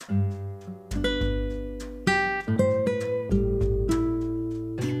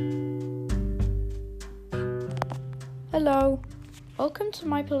Hello, welcome to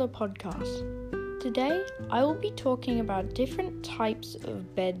My Pillow Podcast. Today, I will be talking about different types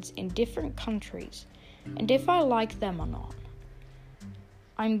of beds in different countries and if I like them or not.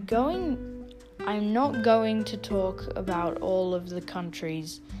 I'm not going to talk about all of the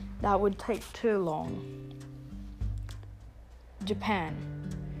countries. That would take too long. Japan.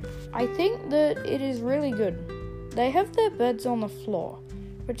 I think that it is really good. They have their beds on the floor,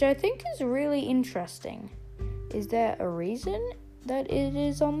 which I think is really interesting. Is there a reason that it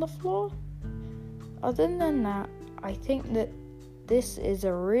is on the floor? Other than that, I think that this is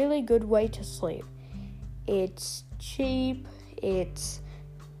a really good way to sleep. It's cheap, it's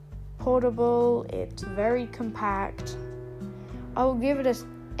portable, it's very compact. I will give it an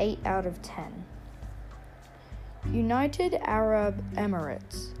 8 out of 10. United Arab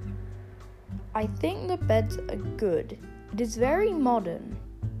Emirates. I think the beds are good. It is very modern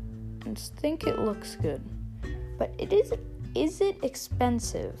and think it looks good. But is it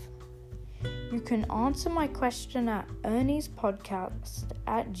expensive? You can answer my question at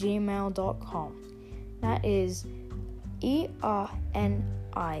erniespodcast@gmail.com. That is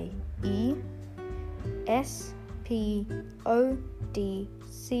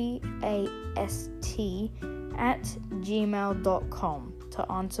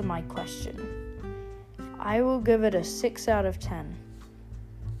to answer my question. I will give it a 6 out of 10.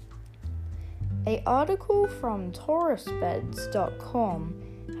 An article from touristbeds.com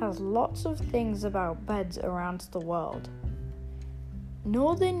has lots of things about beds around the world.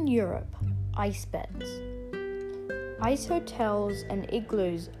 Northern Europe, ice beds. Ice hotels and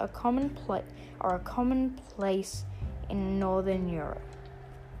igloos are a commonplace in Northern Europe,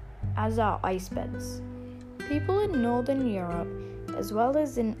 as are ice beds. People in Northern Europe, as well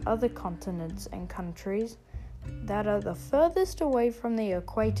as in other continents and countries that are the furthest away from the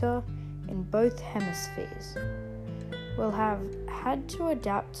equator in both hemispheres, will have had to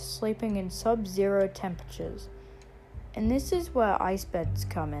adapt to sleeping in sub-zero temperatures, and this is where ice beds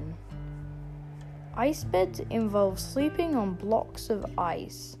come in. Ice beds involve sleeping on blocks of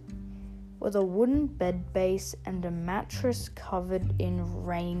ice with a wooden bed base and a mattress covered in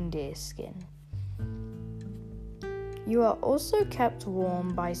reindeer skin. You are also kept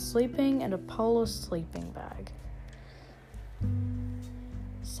warm by sleeping in a polar sleeping bag.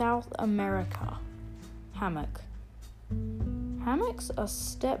 South America. Hammock. Hammocks are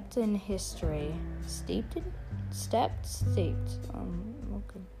steeped in history.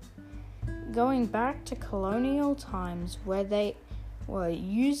 Going back to colonial times where they were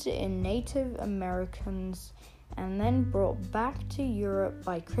used in Native Americans and then brought back to Europe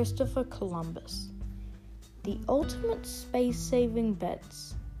by Christopher Columbus. The ultimate space-saving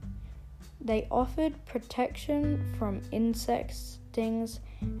beds. They offered protection from insects, stings,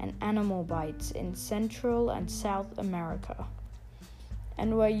 and animal bites in Central and South America,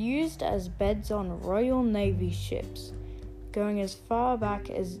 and were used as beds on Royal Navy ships, going as far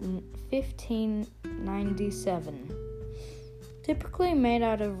back as 1597. Typically made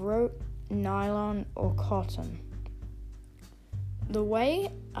out of rope, nylon, or cotton. The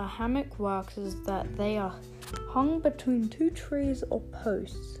way a hammock works is that they are hung between two trees or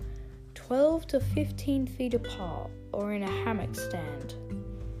posts, 12 to 15 feet apart, or in a hammock stand.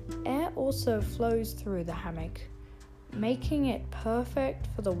 Air also flows through the hammock, making it perfect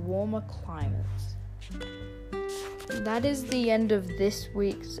for the warmer climates. That is the end of this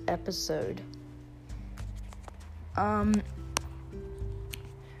week's episode.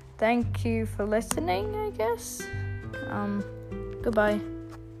 Thank you for listening, I guess. Goodbye.